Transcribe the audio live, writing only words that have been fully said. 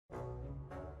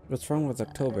What's wrong with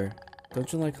October?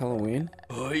 Don't you like Halloween?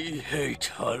 I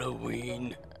hate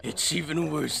Halloween. It's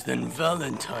even worse than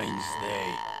Valentine's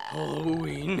Day.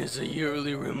 Halloween is a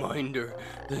yearly reminder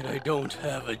that I don't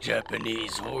have a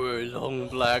Japanese horror, long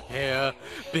black hair,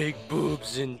 big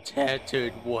boobs, and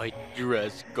tattered white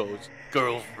dress ghost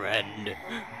girlfriend.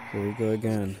 Here we go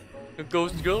again. A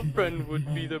ghost girlfriend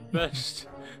would be the best.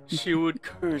 She would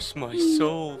curse my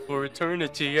soul for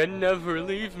eternity and never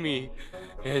leave me.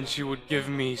 And she would give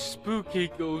me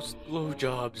spooky ghost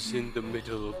blowjobs in the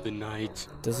middle of the night.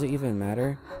 Does it even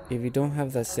matter? If you don't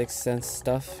have that sixth sense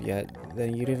stuff yet,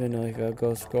 then you don't even know if you have a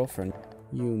ghost girlfriend.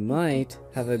 You might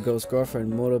have a ghost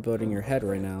girlfriend motorboating your head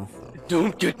right now.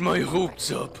 Don't get my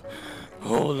hopes up.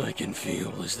 All I can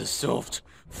feel is the soft,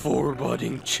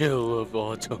 foreboding chill of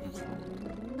autumn.